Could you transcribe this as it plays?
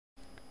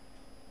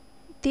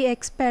The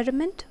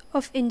experiment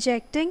of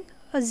injecting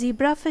a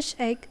zebrafish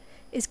egg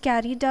is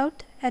carried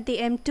out at the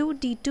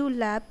M2D2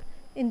 lab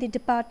in the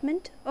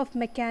Department of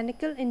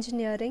Mechanical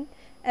Engineering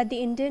at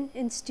the Indian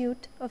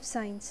Institute of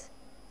Science.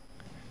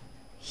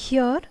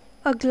 Here,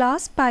 a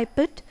glass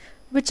pipette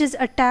which is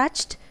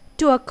attached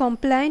to a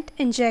compliant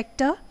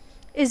injector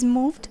is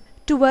moved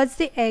towards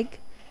the egg,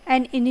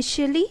 and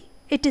initially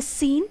it is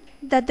seen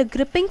that the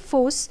gripping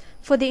force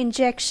for the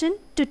injection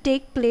to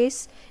take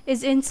place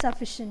is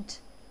insufficient.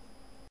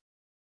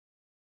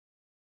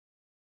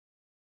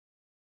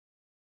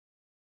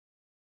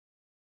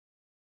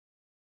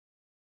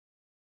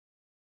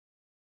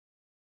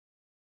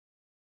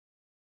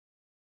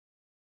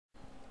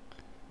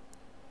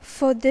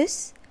 For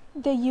this,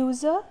 the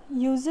user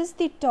uses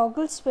the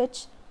toggle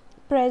switch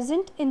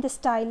present in the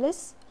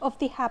stylus of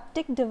the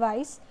haptic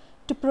device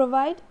to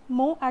provide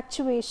more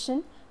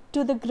actuation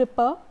to the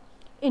gripper,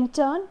 in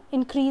turn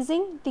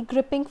increasing the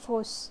gripping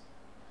force.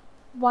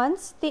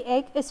 Once the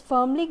egg is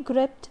firmly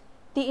gripped,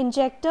 the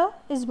injector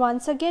is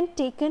once again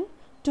taken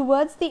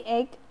towards the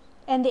egg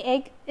and the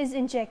egg is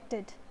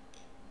injected.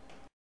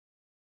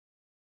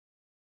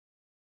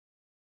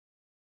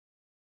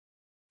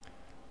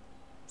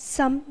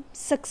 Some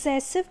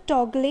successive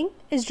toggling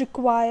is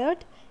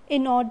required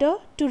in order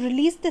to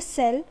release the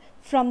cell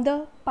from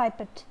the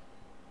pipette.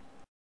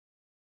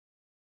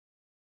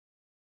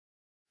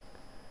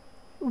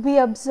 We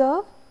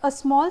observe a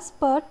small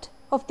spurt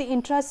of the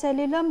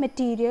intracellular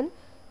material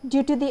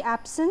due to the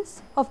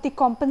absence of the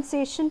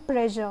compensation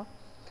pressure.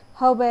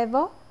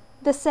 However,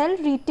 the cell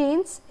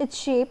retains its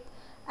shape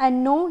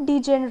and no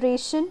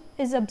degeneration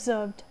is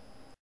observed.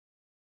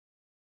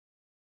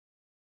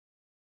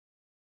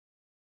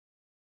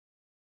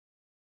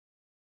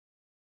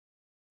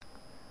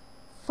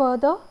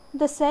 Further,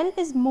 the cell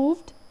is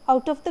moved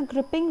out of the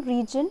gripping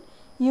region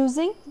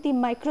using the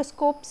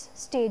microscope's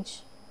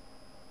stage.